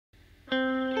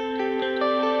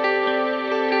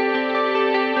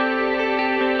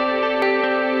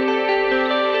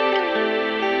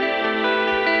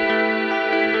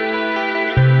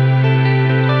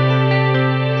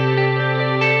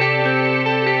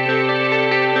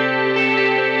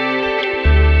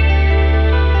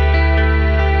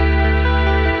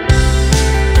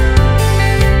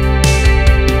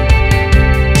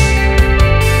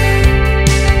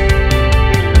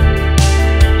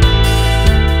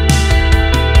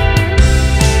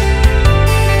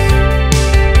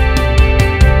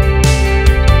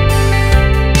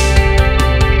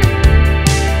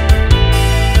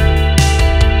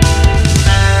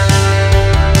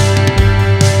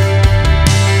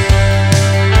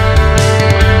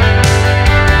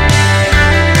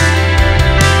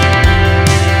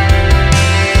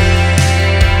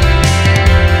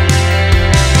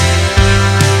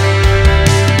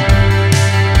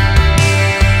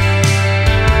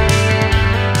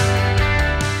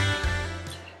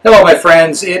Hello my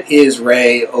friends, it is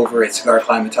Ray over at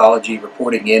CigarClimatology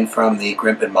reporting in from the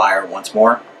Grimpen Mire once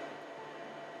more.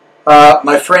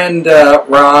 My friend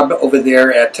Rob over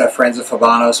there at Friends of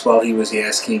Habanos, well, he was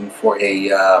asking for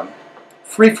a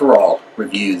free-for-all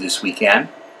review this weekend.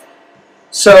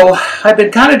 So I've been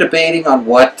kind of debating on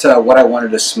what I wanted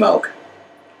to smoke.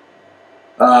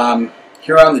 Here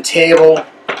on the table,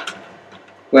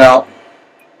 well,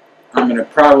 I'm going to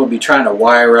probably be trying to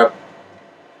wire up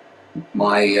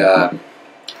my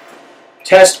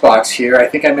test box here. I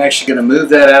think I'm actually going to move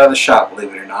that out of the shop,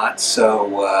 believe it or not.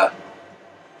 So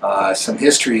some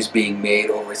history is being made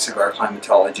over at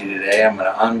CigarClimatology today. I'm going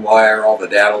to unwire all the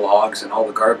data logs and all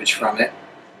the garbage from it.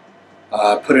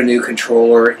 Put a new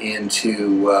controller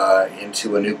into a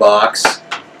new box,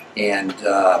 and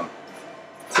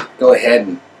go ahead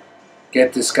and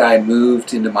get this guy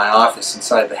moved into my office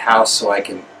inside the house so I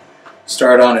can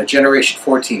start on a Generation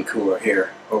 14 cooler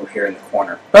over here in the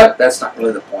corner. But that's not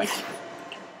really the point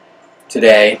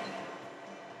today.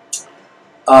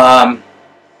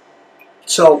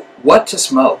 So what to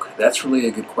smoke? That's really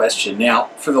a good question. Now,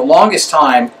 for the longest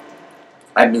time,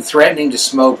 I've been threatening to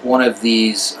smoke one of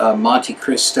these Monte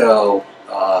Cristo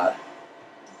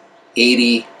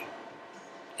 80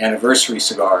 anniversary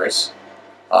cigars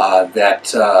that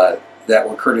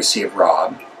were courtesy of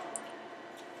Rob.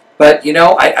 But, you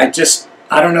know, I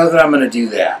don't know that I'm going to do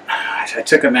that. I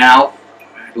took them out,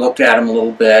 looked at them a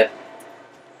little bit.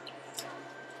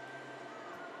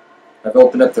 I've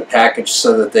opened up the package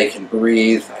so that they can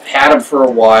breathe. I've had them for a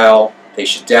while. They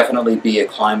should definitely be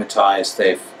acclimatized.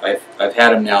 I've had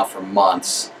them now for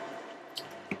months.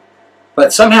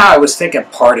 But somehow I was thinking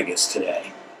Partagas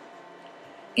today.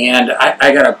 And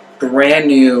I got a brand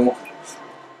new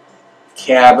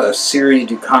cab of Serie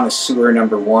du Connoisseur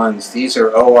number 1s. These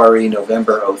are ORE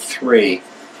November 03.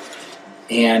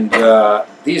 And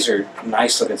these are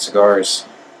nice looking cigars.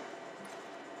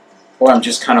 Well, I'm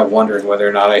just kind of wondering whether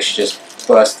or not I should just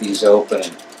bust these open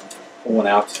and pull one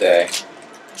out today.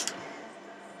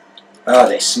 Oh,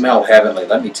 they smell heavenly,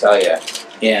 let me tell you.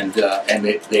 And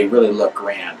they really look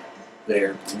grand.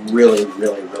 They're really,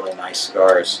 really, really nice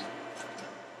cigars.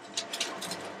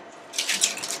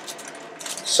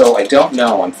 So I don't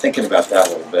know. I'm thinking about that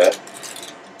a little bit.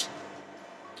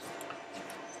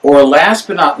 Or last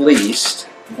but not least,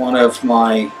 one of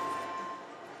my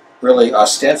really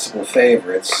ostensible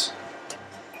favorites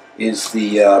is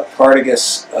the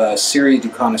Partagas Serie du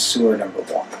Connoisseur number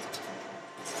 1.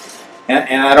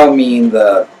 And I don't mean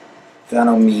the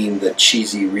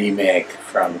cheesy remake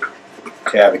from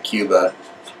Cuba.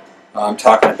 I'm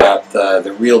talking about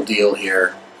the real deal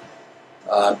here.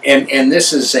 And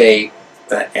this is an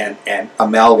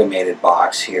amalgamated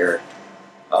box here.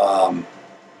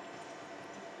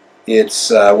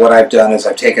 What I've done is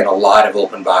I've taken a lot of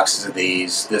open boxes of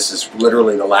these. This is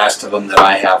literally the last of them that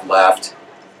I have left.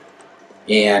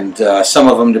 And some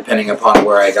of them, depending upon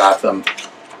where I got them,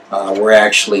 were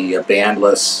actually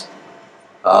bandless.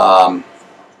 But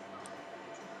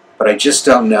I just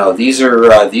don't know. These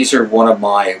are one of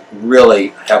my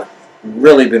have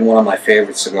really been one of my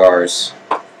favorite cigars.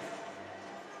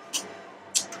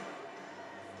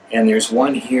 And there's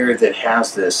one here that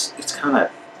has this.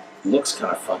 Looks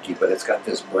kind of funky, but it's got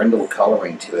this brindle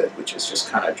coloring to it, which is just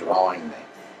kind of drawing me.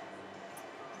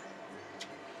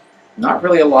 Not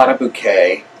really a lot of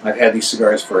bouquet. I've had these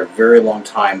cigars for a very long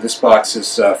time. This box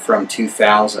is from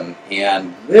 2000,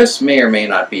 and this may or may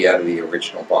not be out of the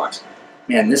original box.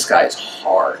 Man, this guy is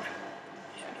hard,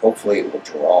 and hopefully it will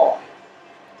draw.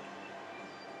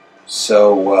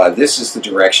 So this is the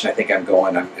direction I think I'm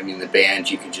going. I mean, the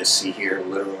band you can just see here,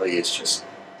 literally, it's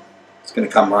going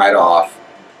to come right off.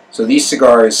 So these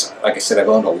cigars, like I said, I've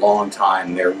owned a long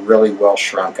time. They're really well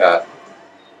shrunk up.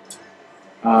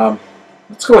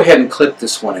 Let's go ahead and clip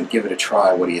this one and give it a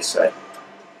try. What do you say?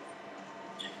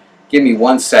 Give me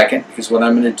 1 second, because what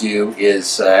I'm going to do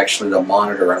is actually the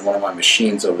monitor on one of my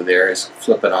machines over there is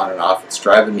flipping on and off. It's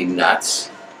driving me nuts.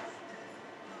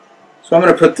 So I'm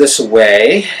going to put this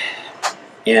away,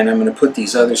 and I'm going to put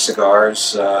these other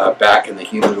cigars back in the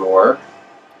humidor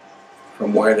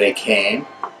from where they came.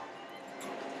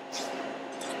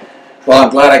 Well,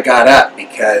 I'm glad I got up,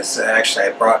 because actually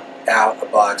I brought out a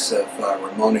box of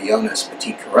Ramon Allones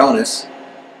Petit Coronas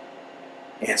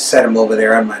and set them over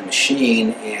there on my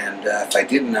machine, and if I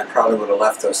didn't, I probably would have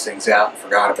left those things out and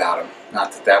forgot about them.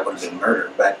 Not that that would have been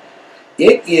murder, but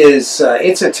it's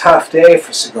a tough day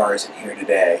for cigars in here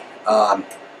today.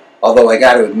 Although I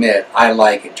got to admit, I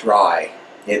like it dry.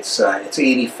 It's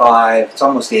 85, it's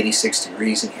almost 86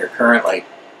 degrees in here currently.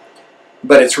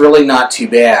 But it's really not too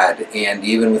bad, and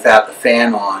even without the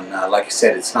fan on, like I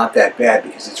said, it's not that bad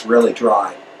because it's really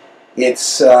dry.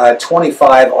 It's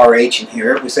 25 RH in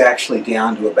here. It was actually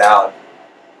down to about,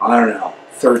 I don't know,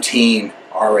 13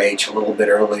 RH a little bit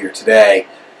earlier today.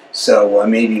 So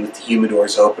maybe with the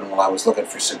humidors open while I was looking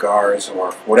for cigars,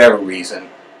 or for whatever reason,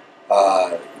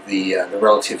 the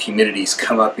relative humidity's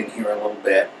come up in here a little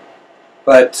bit.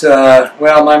 But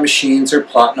well, my machines are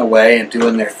plotting away and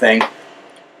doing their thing.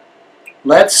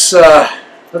 Let's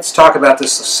talk about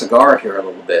this cigar here a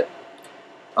little bit.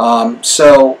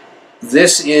 So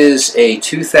this is a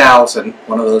 2000,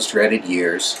 one of those dreaded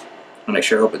years, and I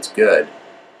sure hope it's good.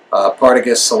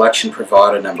 Partagas Seleccion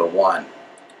Privada #1.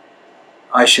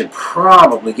 I should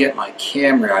probably get my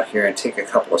camera out here and take a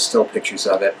couple of still pictures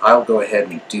of it. I'll go ahead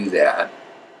and do that.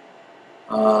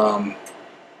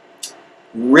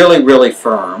 Really, really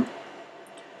firm.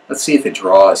 Let's see if it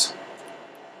draws.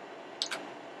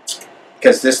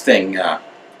 Because this thing, God,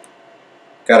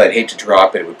 I'd hate to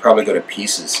drop it. It would probably go to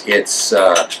pieces. It's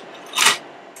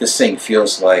this thing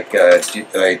feels like a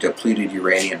depleted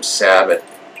uranium sabot.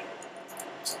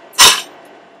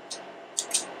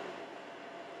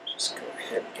 Just go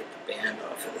ahead and get the band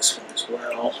off of this one as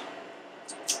well.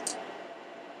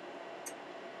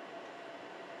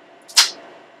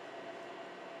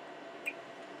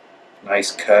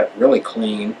 Nice cut, really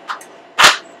clean.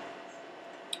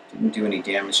 Didn't do any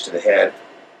damage to the head.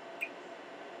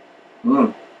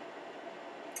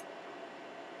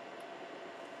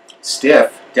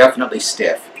 Stiff, definitely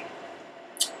stiff.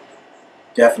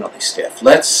 Definitely stiff.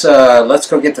 Let's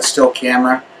go get the still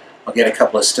camera. I'll get a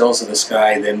couple of stills of this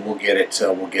guy, then we'll get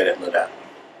it lit up.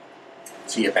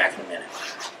 See you back in a minute.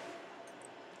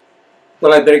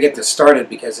 Well, I better get this started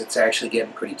because it's actually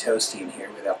getting pretty toasty in here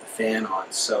without the fan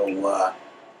on. So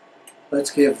let's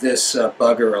give this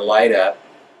bugger a light up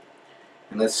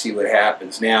and let's see what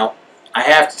happens. Now, I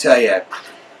have to tell you,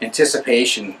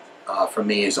 anticipation for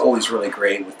me is always really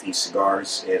great with these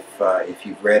cigars. If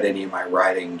you've read any of my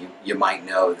writing, you might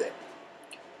know that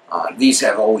these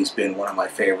have always been one of my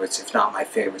favorites, if not my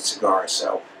favorite cigar.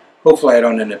 So hopefully I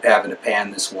don't end up having to pan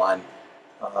this one.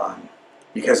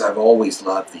 Because I've always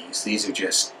loved these. These are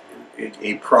just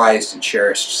a prized and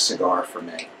cherished cigar for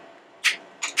me.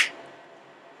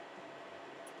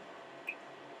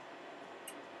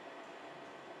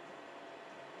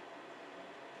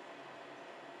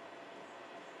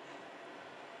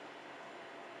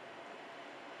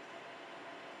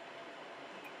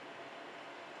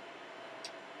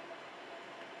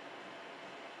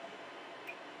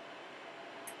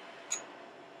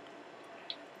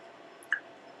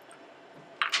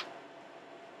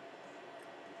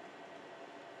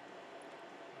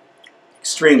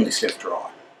 Extremely stiff draw.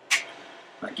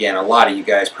 Again, a lot of you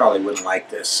guys probably wouldn't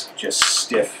like this. Just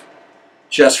stiff,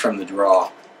 just from the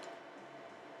draw.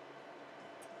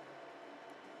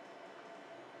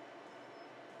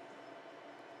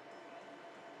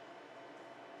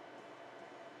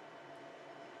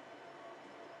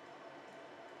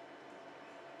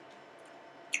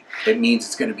 It means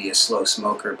it's going to be a slow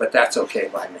smoker, but that's okay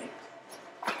by me.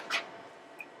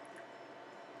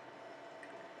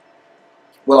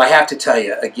 Well, I have to tell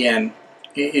you, again,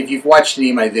 if you've watched any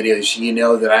of my videos, you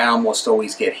know that I almost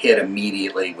always get hit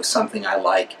immediately with something I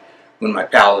like when my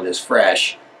palate is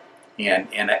fresh, and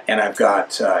I've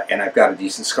got a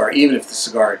decent cigar. Even if the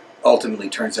cigar ultimately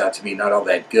turns out to be not all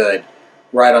that good,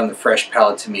 right on the fresh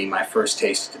palate, to me, my first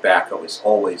taste of tobacco is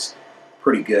always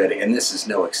pretty good, and this is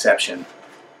no exception.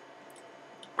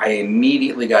 I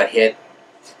immediately got hit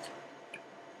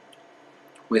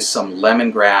with some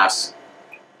lemongrass.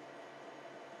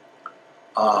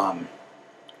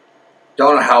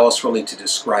 Don't know how else really to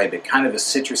describe it. Kind of a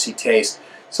citrusy taste.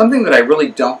 Something that I really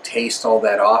don't taste all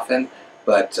that often,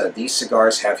 but these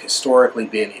cigars have historically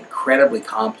been incredibly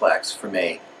complex for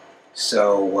me.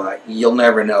 So you'll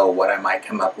never know what I might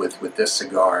come up with this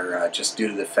cigar, just due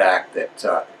to the fact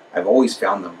that I've always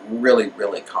found them really,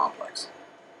 really complex.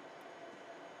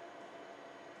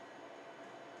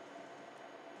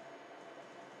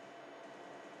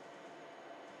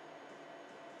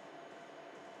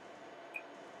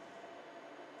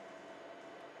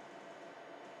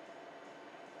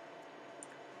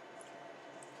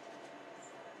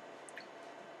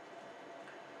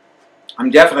 I'm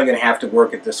definitely going to have to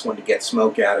work at this one to get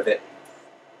smoke out of it.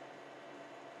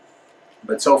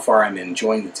 But so far I'm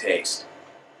enjoying the taste.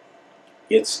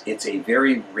 It's a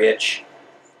very rich,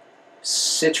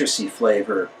 citrusy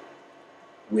flavor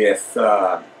with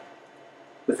a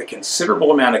considerable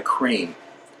amount of cream.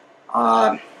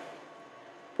 Boy,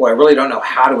 I really don't know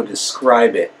how to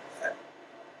describe it.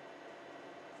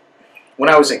 When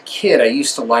I was a kid, I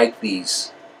used to like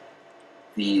these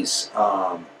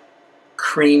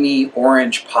creamy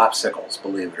orange popsicles,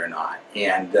 believe it or not.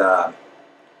 And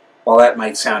while that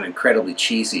might sound incredibly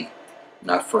cheesy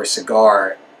for a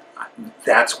cigar,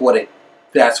 that's what it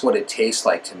tastes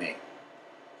like to me.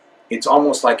 It's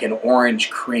almost like an orange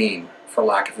cream, for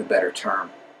lack of a better term.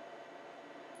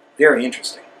 Very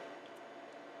interesting.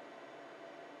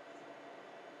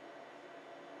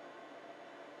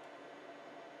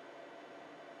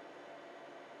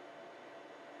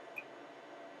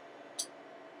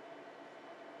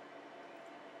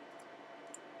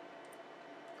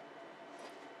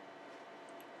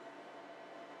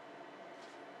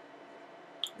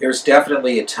 There's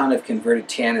definitely a ton of converted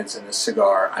tannins in this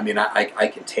cigar. I mean, I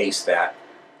can taste that.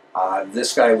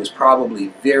 This guy was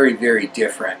probably very, very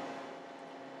different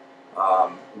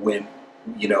when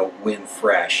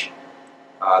fresh.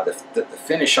 The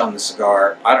finish on the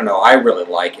cigar, I don't know, I really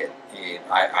like it.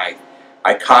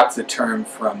 I caught the term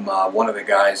from one of the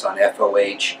guys on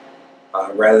FOH,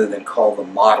 rather than call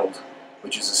them mottled,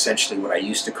 which is essentially what I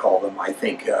used to call them. I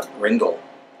think brindle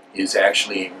is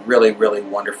actually a really, really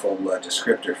wonderful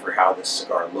descriptor for how this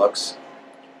cigar looks.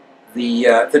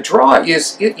 The draw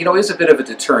is a bit of a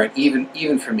deterrent,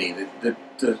 even for me.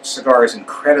 The cigar is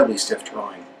incredibly stiff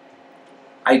drawing.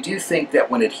 I do think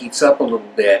that when it heats up a little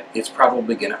bit, it's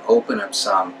probably going to open up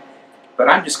some, but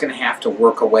I'm just going to have to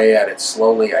work away at it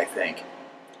slowly, I think,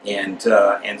 and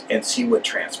see what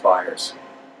transpires.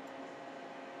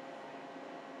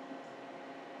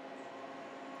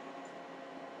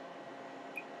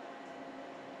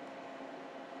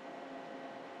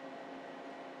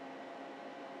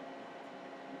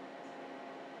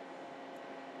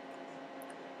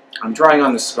 I'm drawing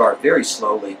on the cigar very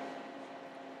slowly,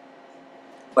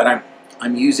 but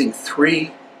I'm using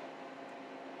 3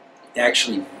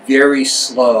 actually very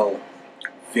slow,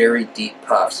 very deep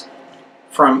puffs.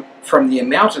 From the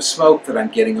amount of smoke that I'm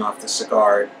getting off the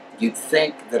cigar, you'd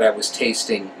think that I was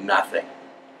tasting nothing.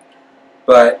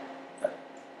 But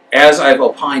as I've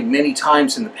opined many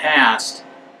times in the past,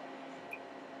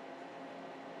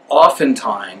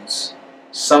 oftentimes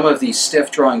some of these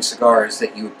stiff-drawing cigars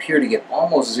that you appear to get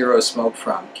almost zero smoke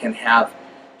from can have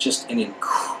just an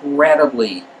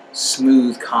incredibly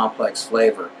smooth, complex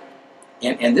flavor.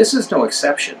 And this is no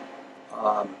exception.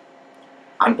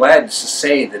 I'm glad to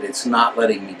say that it's not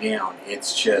letting me down.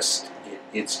 It's just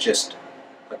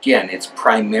again, it's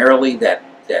primarily that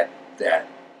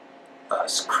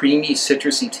creamy,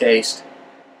 citrusy taste.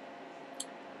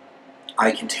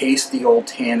 I can taste the old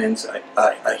tannins,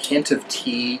 a hint of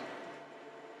tea.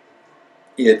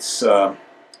 It's so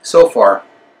far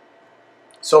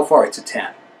it's a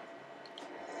 10.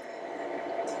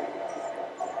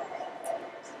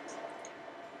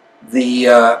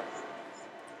 The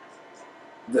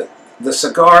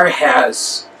cigar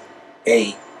has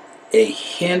a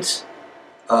hint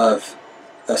of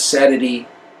acidity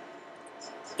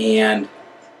and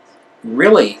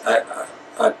really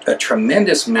a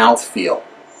tremendous mouthfeel.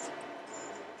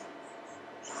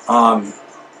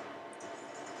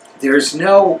 There's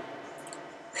no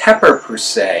pepper per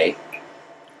se,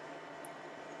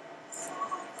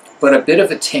 but a bit of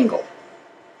a tingle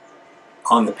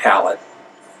on the palate.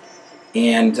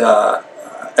 And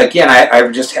again,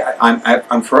 I'm at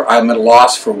a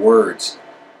loss for words.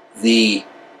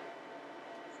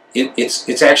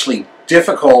 It's actually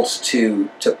difficult to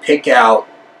pick out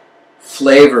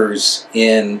flavors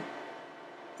in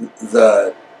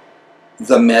the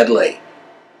medley.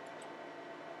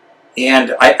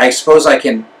 And I suppose I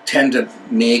can tend to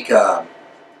make a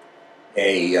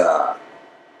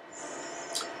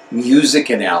music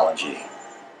analogy.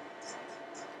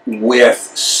 With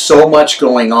so much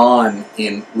going on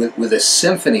with a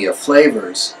symphony of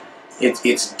flavors,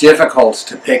 it's difficult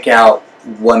to pick out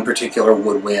one particular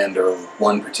woodwind or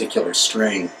one particular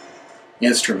string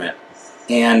instrument,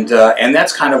 and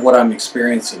that's kind of what I'm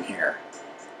experiencing here.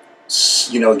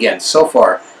 Again, so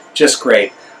far, just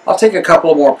great. I'll take a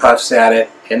couple of more puffs at it,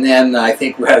 and then I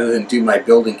think rather than do my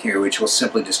building here, which will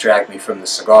simply distract me from the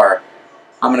cigar,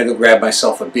 I'm going to go grab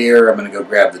myself a beer, I'm going to go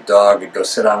grab the dog, and go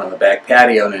sit out on the back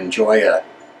patio and enjoy a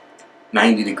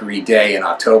 90-degree day in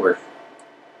October.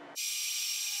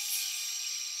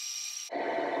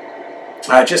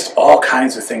 Just all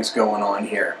kinds of things going on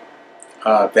here.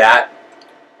 That,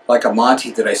 like a Monty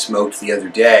that I smoked the other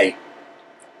day,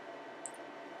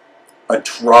 a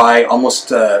dry,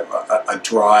 almost a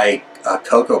dry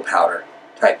cocoa powder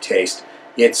type taste.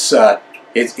 It's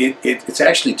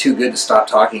actually too good to stop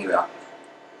talking about.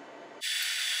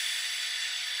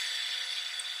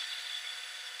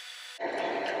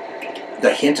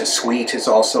 The hint of sweet is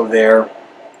also there.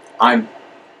 To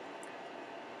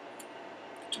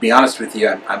be honest with you,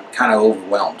 I'm kind of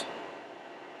overwhelmed.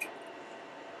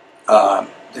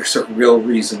 There's a real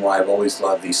reason why I've always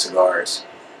loved these cigars.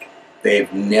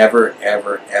 They've never,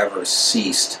 ever, ever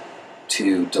ceased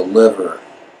to deliver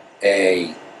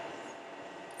a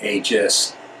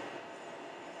just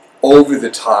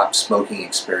over-the-top smoking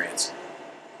experience.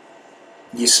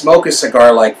 You smoke a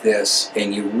cigar like this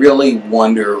and you really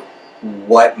wonder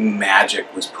what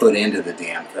magic was put into the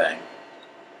damn thing.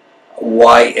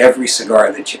 Why every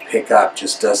cigar that you pick up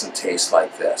just doesn't taste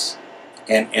like this.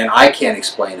 And I can't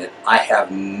explain it. I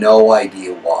have no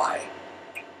idea why.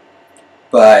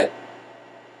 But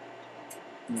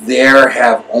there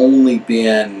have only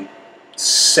been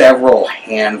several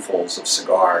handfuls of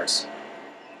cigars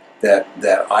that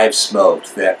I've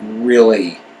smoked that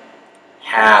really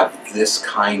have this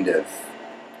kind of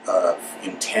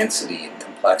intensity and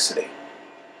complexity.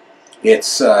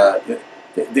 It's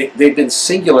they've been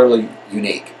singularly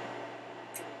unique.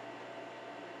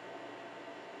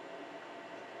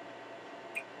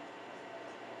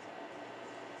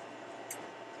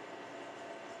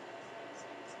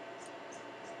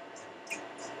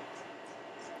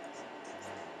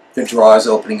 The draw is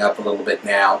opening up a little bit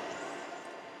now.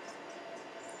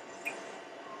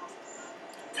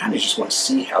 Kind of just want to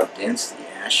see how dense the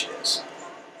ash is.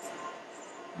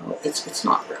 Well, it's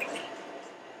not really.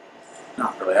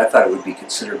 Not really. I thought it would be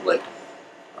considerably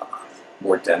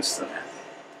more dense than that.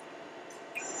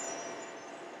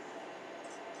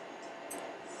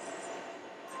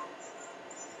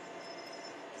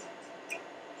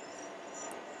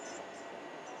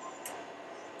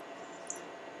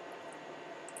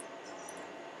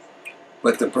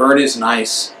 But the burn is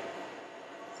nice.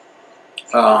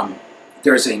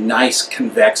 There's a nice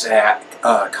convex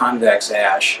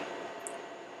ash.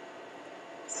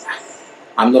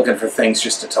 I'm looking for things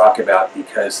just to talk about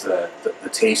because the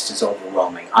taste is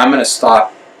overwhelming. I'm going to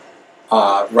stop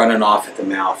running off at the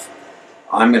mouth.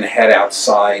 I'm going to head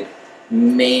outside,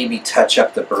 maybe touch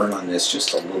up the burn on this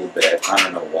just a little bit. I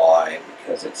don't know why,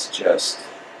 because it's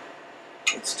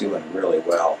doing really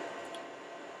well.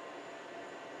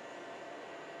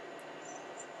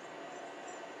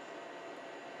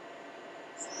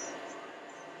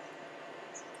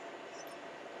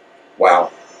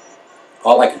 Wow.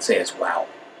 All I can say is wow.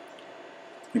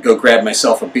 I'm going to go grab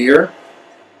myself a beer,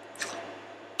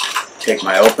 take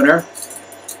my opener,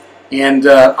 and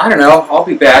I don't know, I'll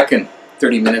be back in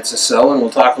 30 minutes or so and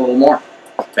we'll talk a little more.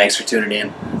 Thanks for tuning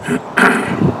in.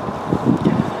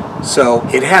 So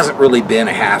it hasn't really been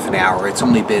a half an hour, it's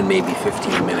only been maybe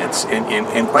 15 minutes,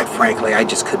 and quite frankly I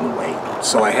just couldn't wait.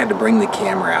 So I had to bring the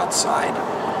camera outside.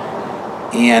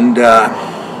 And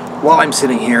while I'm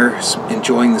sitting here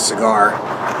enjoying the cigar,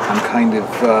 I'm kind of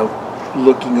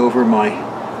looking over my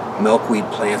milkweed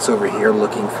plants over here,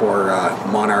 looking for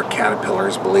monarch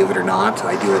caterpillars, believe it or not.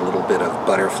 I do a little bit of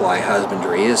butterfly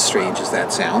husbandry, as strange as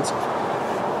that sounds.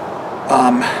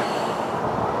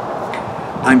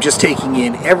 I'm just taking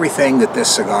in everything that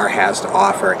this cigar has to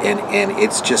offer, and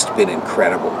it's just been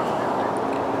incredible.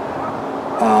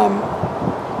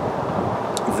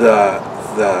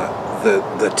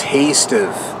 The taste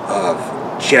of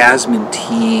jasmine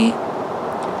tea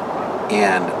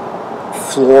and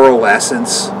floral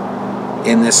essence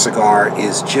in this cigar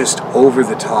is just over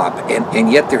the top,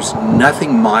 and yet there's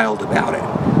nothing mild about it.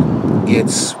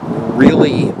 It's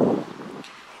really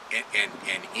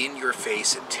an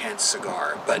in-your-face intense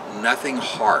cigar, but nothing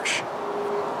harsh.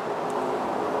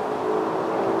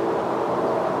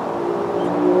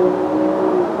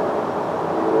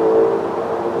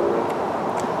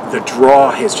 The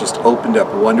draw has just opened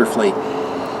up wonderfully.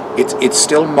 It's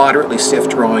still moderately stiff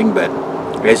drawing, but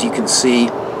as you can see,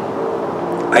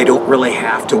 I don't really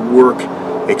have to work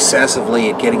excessively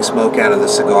at getting smoke out of the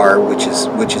cigar, which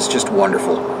is just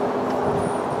wonderful.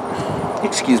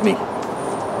 Excuse me.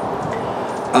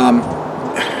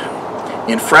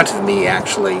 In front of me,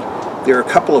 actually, there are a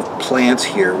couple of plants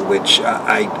here which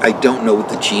I don't know what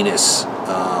the genus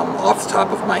off the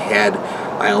top of my head.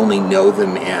 I only know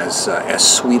them as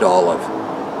sweet olive,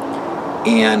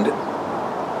 and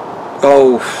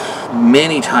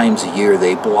many times a year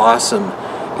they blossom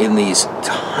in these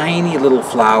tiny little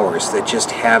flowers that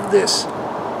just have this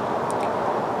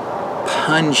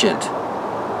pungent,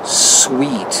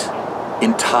 sweet,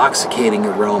 intoxicating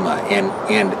aroma,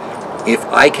 and if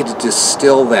I could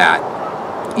distill that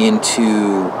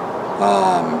into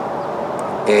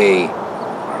a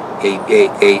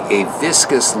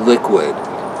viscous liquid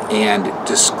and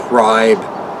describe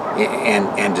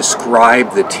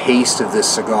the taste of this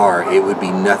cigar, it would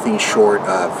be nothing short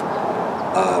of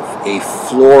a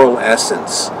floral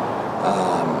essence,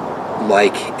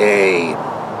 like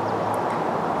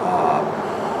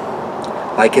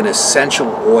an essential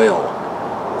oil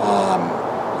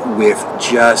with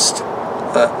just,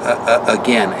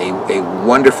 again, a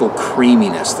wonderful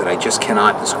creaminess that I just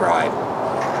cannot describe.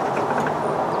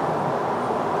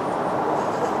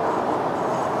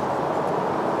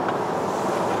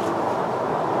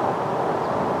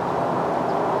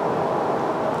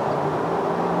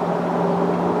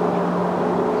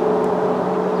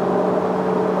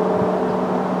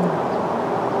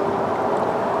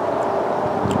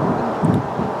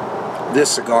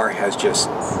 This cigar has just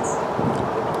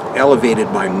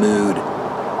elevated my mood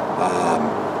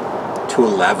to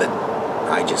 11.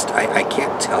 I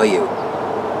can't tell you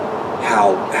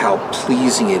how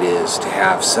pleasing it is to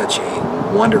have such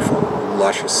a wonderful,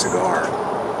 luscious cigar.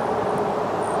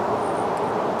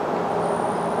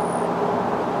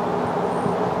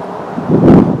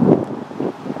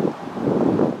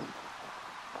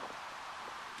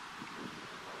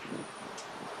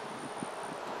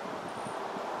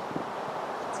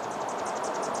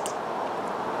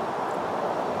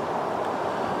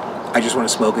 I just want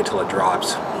to smoke it till it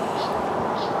drops.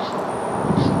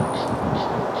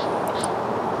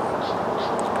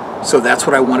 So that's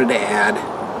what I wanted to add.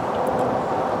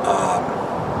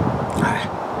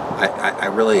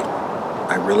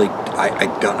 I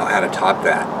don't know how to top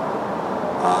that.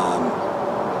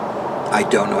 I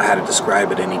don't know how to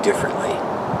describe it any differently.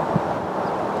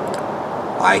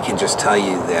 I can just tell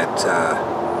you that,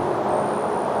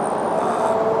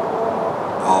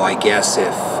 I guess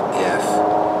if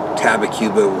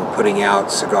Tabacuba were putting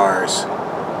out cigars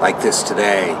like this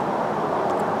today,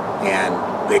 and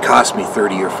they cost me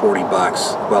 30 or 40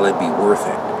 bucks, well, it'd be worth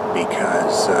it,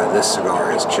 because this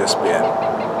cigar has just been,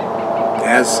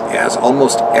 as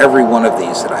almost every one of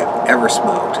these that I've ever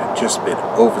smoked, just been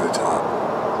over the top.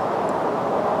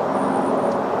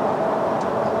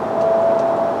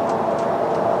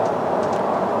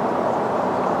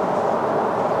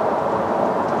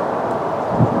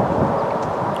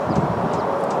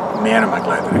 Man, am I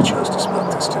glad that I chose to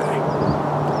smoke this today.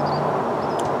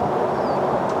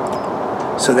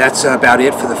 So that's about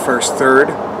it for the first third.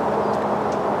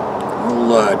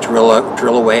 We'll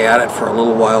drill away at it for a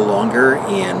little while longer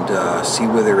and see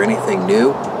whether anything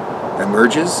new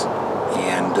emerges.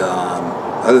 And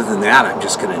other than that, I'm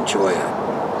just going to enjoy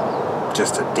it.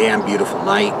 Just a damn beautiful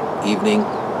night, evening,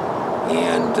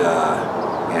 and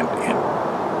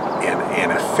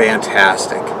a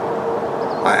fantastic,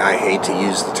 I hate to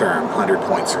use the term,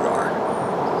 100-point cigar.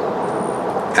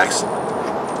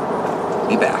 Excellent.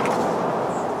 Be back.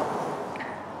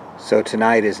 So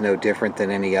tonight is no different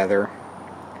than any other.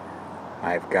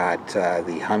 I've got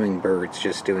the hummingbirds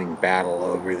just doing battle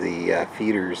over the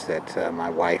feeders that my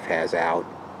wife has out.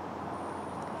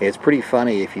 It's pretty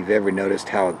funny if you've ever noticed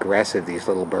how aggressive these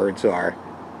little birds are.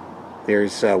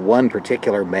 There's one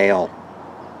particular male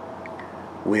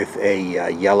with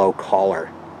a yellow collar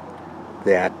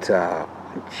that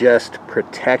just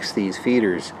protects these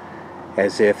feeders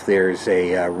as if there's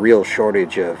a real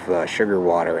shortage of sugar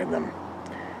water in them.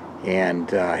 And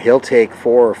he'll take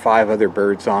 4 or 5 other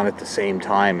birds on at the same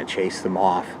time and chase them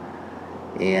off.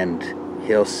 And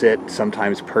he'll sit,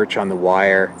 sometimes perch on the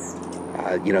wire.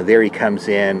 There he comes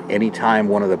in. Anytime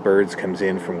one of the birds comes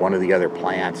in from one of the other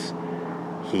plants,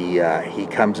 he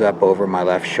comes up over my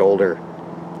left shoulder.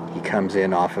 He comes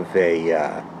in off of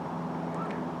a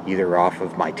either off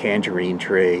of my tangerine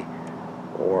tree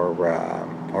or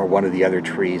one of the other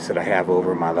trees that I have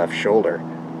over my left shoulder,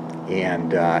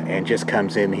 and just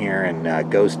comes in here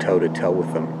and goes toe-to-toe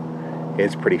with them.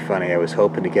 It's pretty funny. I was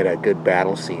hoping to get a good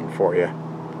battle scene for you.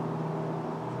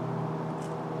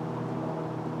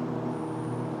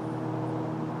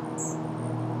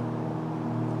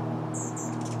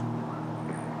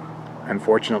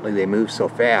 Unfortunately, they move so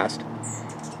fast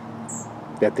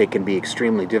that they can be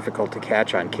extremely difficult to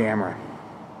catch on camera.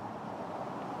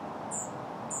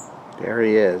 There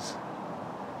he is.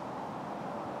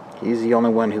 He's the only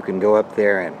one who can go up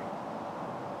there and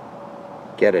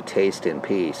get a taste in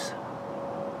peace.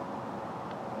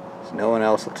 So no one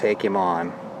else will take him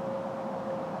on.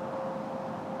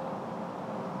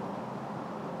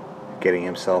 Getting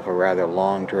himself a rather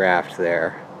long draft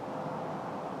there.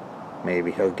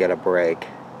 Maybe he'll get a break.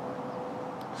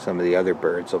 Some of the other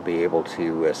birds will be able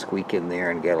to squeak in there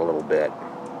and get a little bit.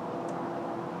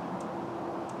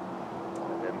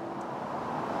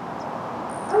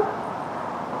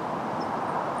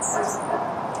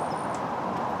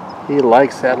 He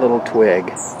likes that little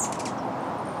twig.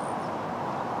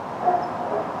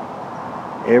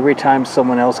 Every time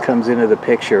someone else comes into the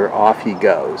picture, off he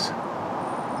goes.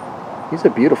 He's a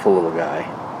beautiful little guy.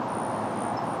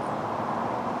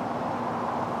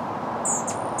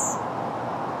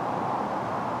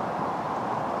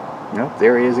 Nope,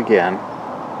 there he is again.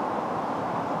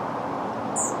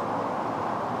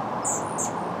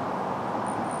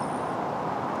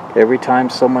 Every time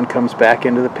someone comes back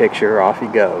into the picture, off he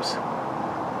goes,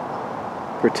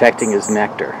 protecting his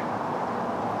nectar.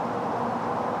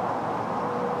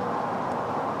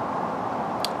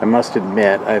 I must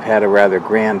admit, I've had a rather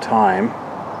grand time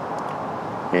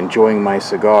enjoying my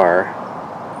cigar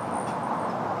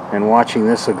and watching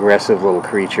this aggressive little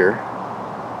creature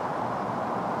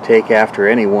take after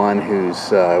anyone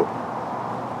who's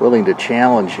willing to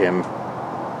challenge him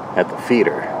at the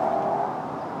feeder.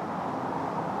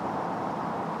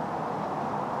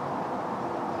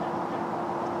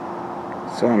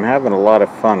 So I'm having a lot of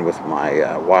fun with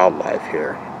my wildlife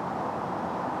here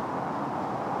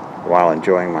while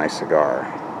enjoying my cigar.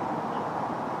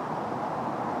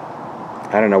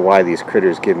 I don't know why these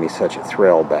critters give me such a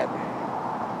thrill, but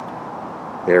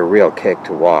they're a real kick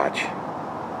to watch.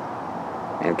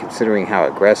 And considering how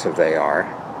aggressive they are,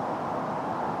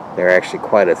 they're actually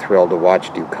quite a thrill to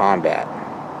watch do combat.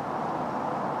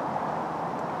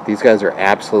 These guys are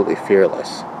absolutely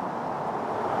fearless.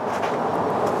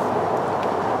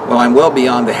 Well, I'm well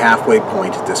beyond the halfway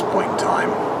point at this point in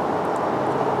time,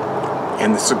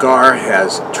 and the cigar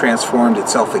has transformed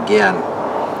itself again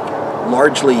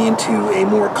largely into a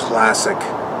more classic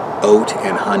oat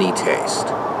and honey taste.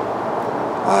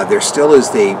 There still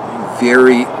is the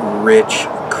very rich,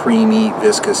 creamy,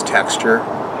 viscous texture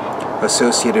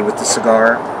associated with the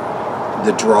cigar.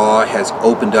 The draw has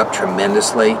opened up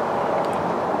tremendously.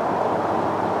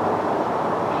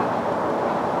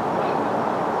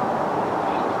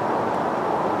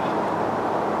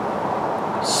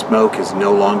 Smoke is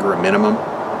no longer a minimum.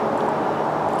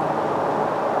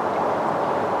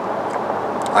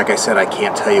 Like I said, I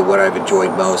can't tell you what I've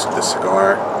enjoyed most, the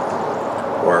cigar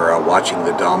or watching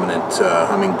the dominant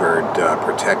hummingbird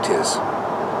protect his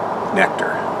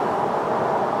nectar.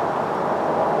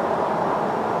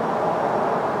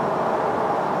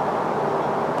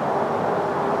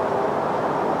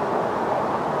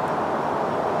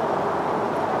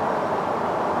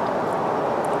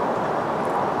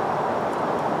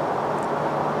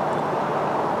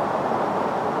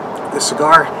 The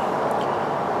cigar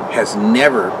has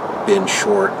never been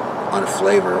short on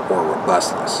flavor or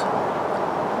robustness,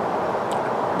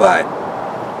 but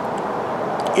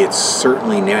it's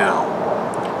certainly now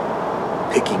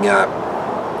picking up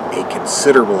a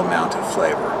considerable amount of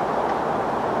flavor.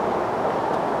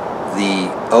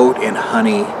 The oat and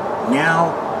honey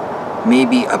now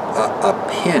maybe a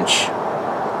pinch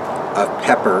of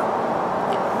pepper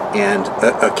and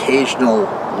occasional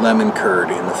lemon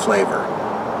curd in the flavor.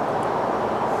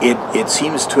 It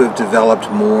seems to have developed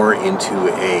more into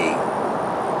a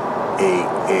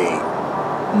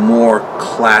more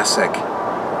classic,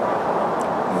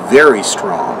 very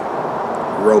strong,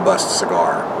 robust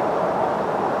cigar.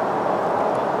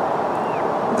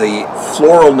 The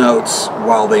floral notes,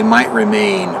 while they might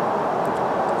remain,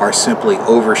 are simply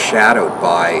overshadowed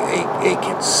by a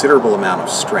considerable amount of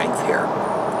strength here.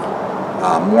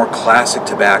 More classic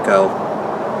tobacco,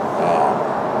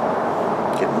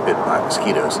 getting bitten by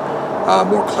mosquitoes.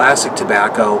 More classic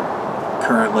tobacco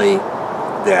currently,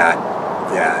 that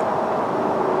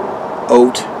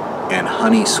oat and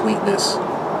honey sweetness,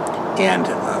 and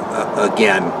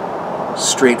again,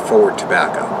 straightforward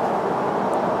tobacco.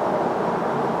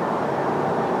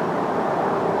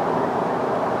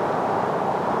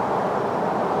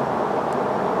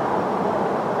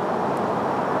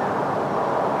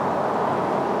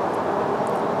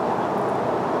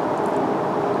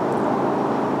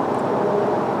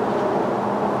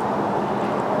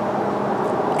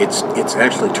 It's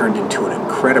actually turned into an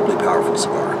incredibly powerful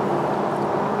cigar.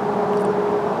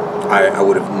 I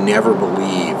would have never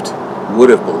believed,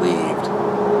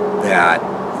 that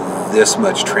this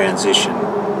much transition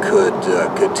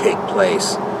could take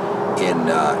place in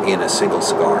a single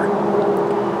cigar.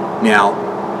 Now,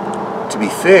 to be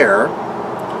fair,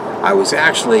 I was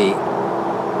actually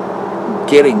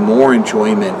getting more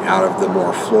enjoyment out of the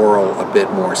more floral, a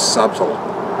bit more subtle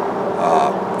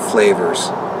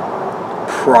flavors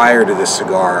prior to the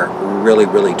cigar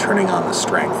really turning on the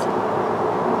strength.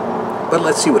 But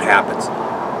let's see what happens.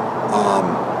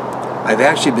 I've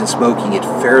actually been smoking it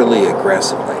fairly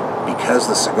aggressively because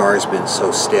the cigar has been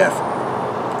so stiff.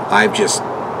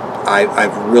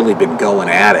 I've really been going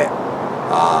at it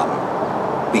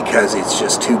because it's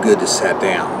just too good to set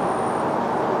down.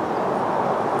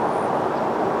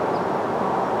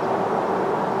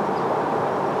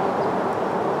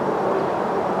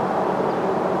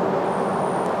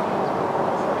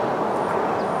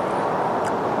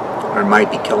 I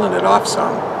might be killing it off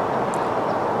some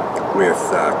with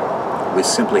with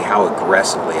simply how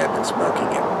aggressively I've been smoking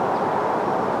it.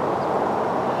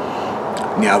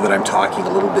 Now that I'm talking a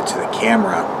little bit to the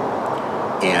camera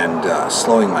and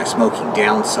slowing my smoking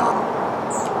down some,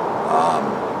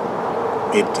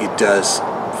 it does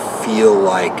feel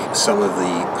like some of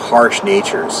the harsh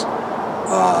natures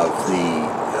of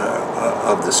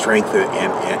the strength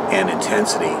and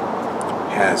intensity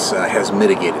has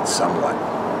mitigated somewhat.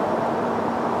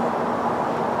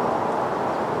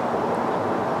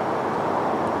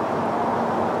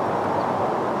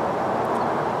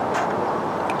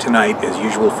 Tonight, as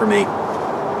usual for me,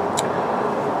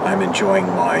 I'm enjoying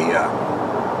my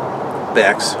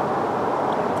Beck's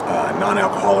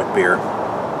non-alcoholic beer.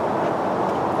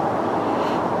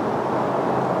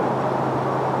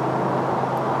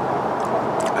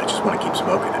 I just want to keep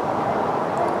smoking it.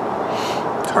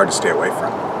 It's hard to stay away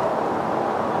from.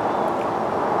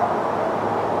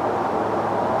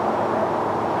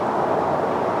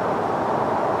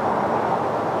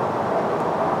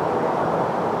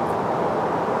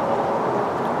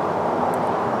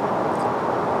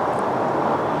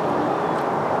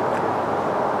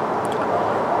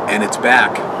 And it's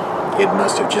back. It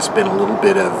must have just been a little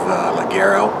bit of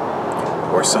Ligero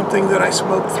or something that I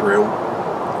smoked through.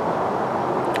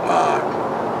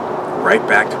 Right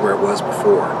back to where it was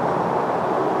before.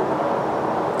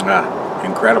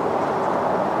 Incredible.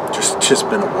 Just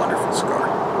been a wonderful cigar.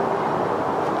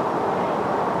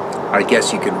 I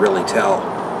guess you can really tell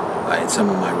in some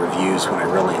of my reviews when I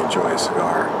really enjoy a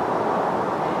cigar.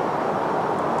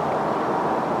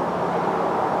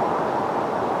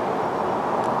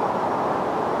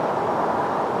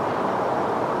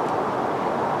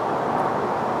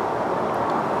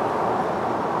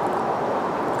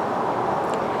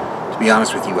 To be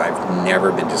honest with you, I've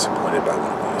never been disappointed by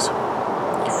one of these.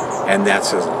 And that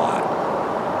says a lot.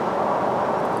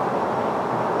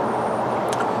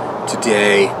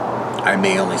 Today, I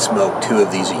may only smoke 2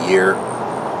 of these a year.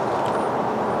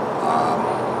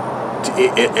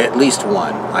 At least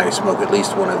one. I smoke at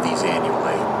least one of these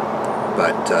annually.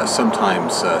 But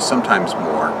sometimes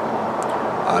more.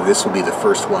 This will be the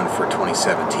first one for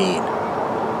 2017.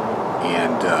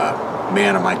 And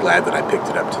man, am I glad that I picked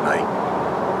it up tonight.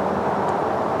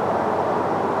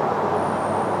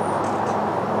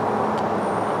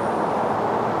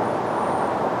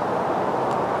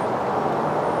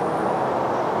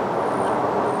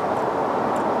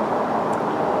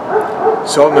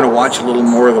 So I'm going to watch a little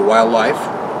more of the wildlife,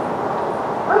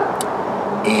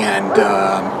 and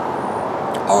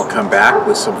I'll come back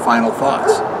with some final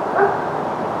thoughts.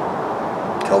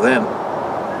 Till then.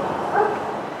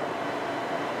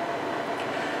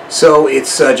 So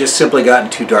it's just simply gotten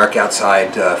too dark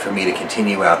outside for me to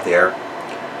continue out there.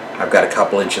 I've got a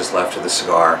couple inches left of the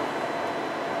cigar.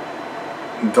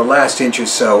 The last inch or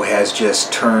so has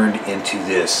just turned into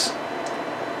this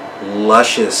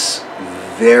luscious,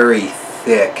 very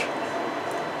thick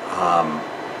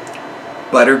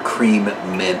buttercream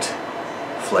mint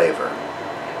flavor.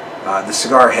 The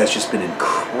cigar has just been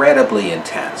incredibly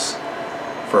intense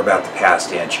for about the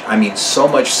past inch. I mean, so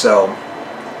much so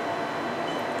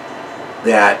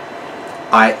that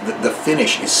the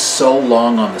finish is so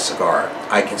long on the cigar.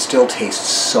 I can still taste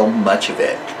so much of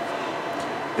it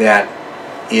that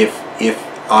if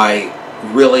I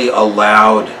really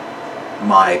allowed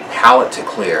my palate to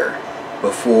clear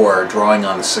before drawing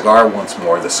on the cigar once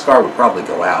more, the cigar would probably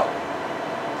go out.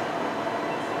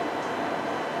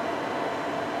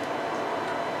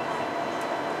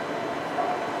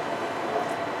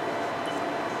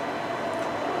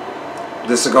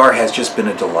 The cigar has just been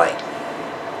a delight.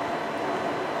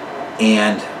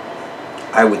 And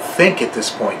I would think at this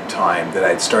point in time that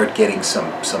I'd start getting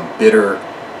some bitter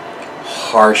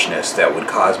harshness that would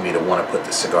cause me to want to put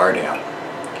the cigar down.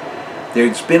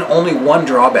 There's been only one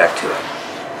drawback to it.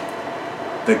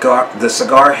 The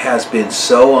cigar has been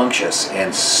so unctuous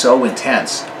and so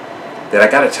intense that I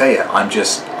got to tell you, I'm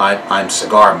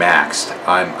cigar maxed.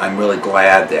 I'm really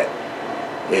glad that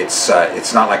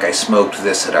it's not like I smoked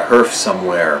this at a herf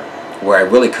somewhere where I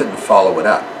really couldn't follow it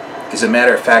up. As a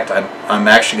matter of fact, I'm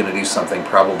actually going to do something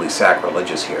probably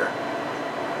sacrilegious here.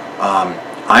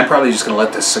 I'm probably just going to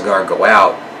let this cigar go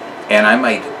out, and I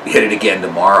might hit it again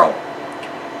tomorrow,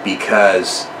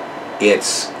 because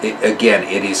it's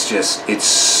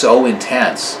so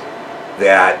intense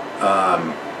that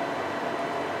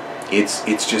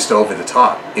it's just over the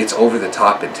top. It's over the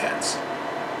top intense.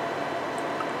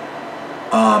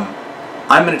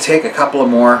 I'm going to take a couple of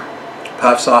more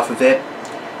puffs off of it,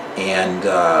 and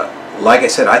like I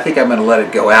said, I think I'm going to let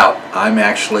it go out. I'm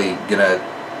actually going to,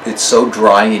 it's so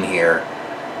dry in here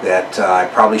that I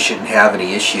probably shouldn't have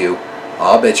any issue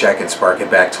I'll bet you I can spark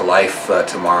it back to life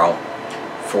tomorrow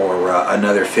for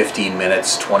another 15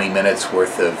 minutes, 20 minutes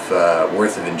worth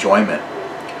of enjoyment.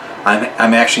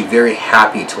 I'm actually very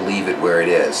happy to leave it where it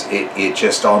is. It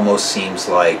just almost seems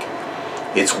like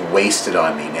it's wasted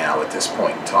on me now at this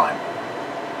point in time.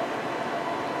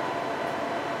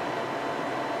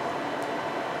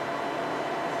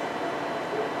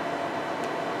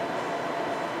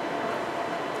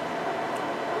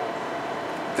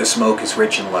 The smoke is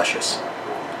rich and luscious.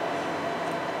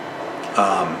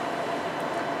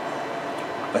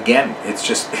 Again,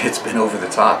 it's been over the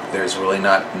top. There's really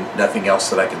nothing else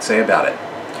that I can say about it.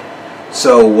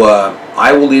 So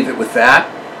I will leave it with that.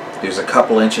 There's a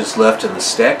couple inches left in the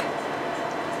stick.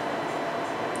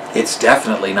 It's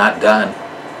definitely not done.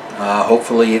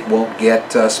 Hopefully it won't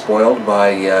get spoiled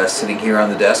by sitting here on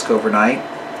the desk overnight.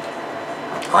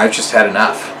 I've just had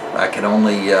enough. I can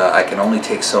only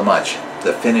take so much.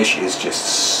 The finish is just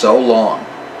so long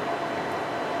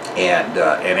and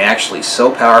actually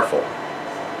so powerful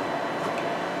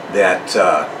that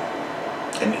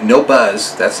and no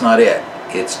buzz. That's not it.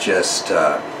 It's just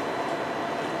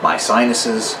my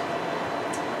sinuses,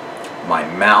 my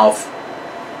mouth.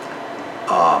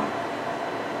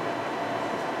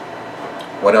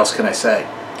 What else can I say?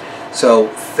 So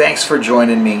thanks for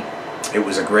joining me. It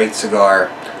was a great cigar.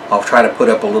 I'll try to put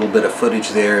up a little bit of footage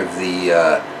there of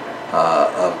the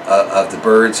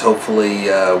birds. Hopefully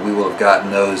we will have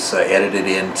gotten those edited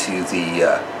into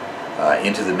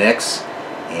the mix.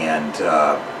 And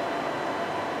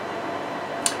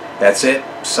that's it.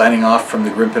 Signing off from the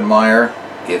Grimpenmeyer.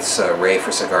 It's Ray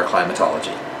for Cigar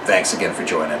Climatology. Thanks again for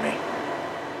joining me.